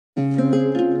Just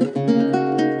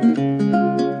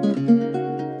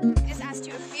asked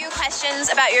you a few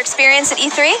questions about your experience at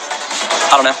E3.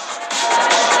 I don't know.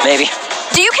 Maybe.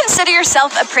 Do you consider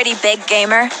yourself a pretty big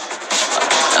gamer?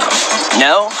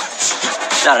 No.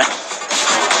 I don't know.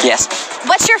 Yes.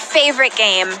 What's your favorite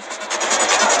game?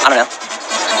 I don't know.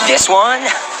 This one?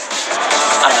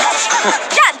 I don't know.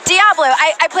 Yeah, Diablo.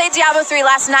 I played Diablo 3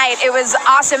 last night. It was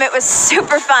awesome. It was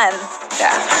super fun.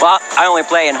 Yeah. Well, I only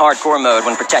play in hardcore mode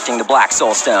when protecting the Black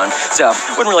Soul Stone, so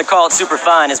wouldn't really call it super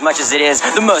fun as much as it is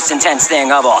the most intense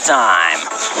thing of all time.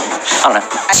 I don't know.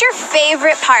 What's your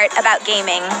favorite part about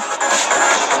gaming?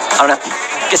 I don't know.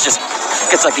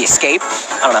 It's like the escape.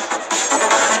 I don't know.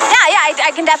 Yeah,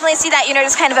 I can definitely see that,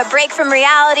 just kind of a break from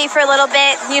reality for a little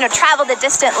bit, travel to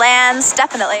distant lands,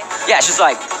 definitely. Yeah, it's just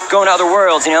like going to other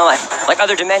worlds, like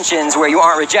other dimensions where you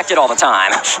aren't rejected all the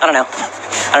time. I don't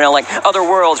know, like other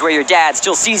worlds where your dad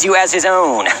still sees you as his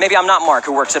own. Maybe I'm not Mark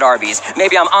who works at Arby's.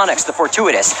 Maybe I'm Onyx the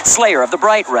Fortuitous, Slayer of the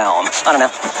Bright Realm. I don't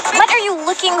know. What are you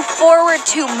looking forward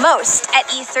to most at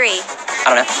E3?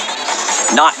 I don't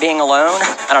know. Not being alone.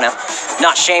 I don't know.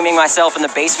 Not shaming myself in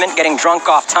the basement, getting drunk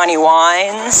off tiny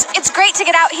wines. It's great to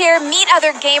get out here, meet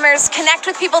other gamers, connect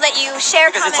with people that you share.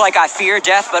 Because it's like I fear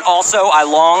death, but also I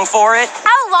long for it.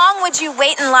 How long would you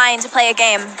wait in line to play a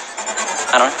game?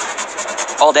 I don't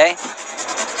know. All day.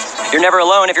 You're never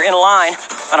alone if you're in a line.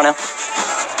 I don't know.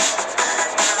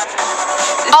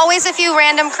 Always a few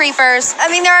random creepers. I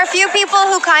mean, there are a few people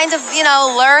who kind of,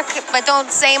 lurk but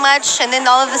don't say much, and then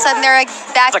all of a sudden they're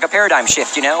back. It's like a paradigm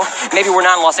shift, Maybe we're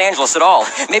not in Los Angeles at all.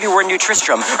 Maybe we're in New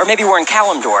Tristram, or maybe we're in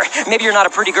Kalimdor. Maybe you're not a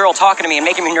pretty girl talking to me and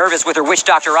making me nervous with her witch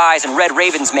doctor eyes and red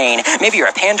raven's mane. Maybe you're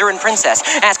a Pandaren princess,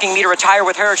 asking me to retire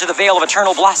with her to the Vale of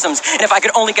Eternal Blossoms, and if I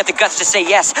could only get the guts to say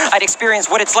yes, I'd experience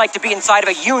what it's like to be inside of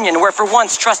a union where for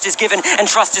once trust is given and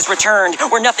trust is returned,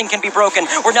 where nothing can be broken,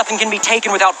 where nothing can be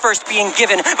taken without first being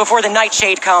given, before the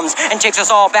nightshade comes and takes us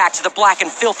all back to the black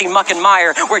and filthy muck and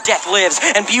mire where death lives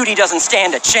and beauty doesn't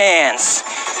stand a chance.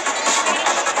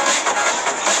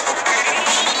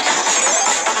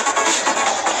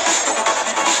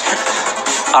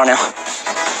 I don't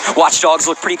know. Watch Dogs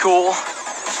look pretty cool.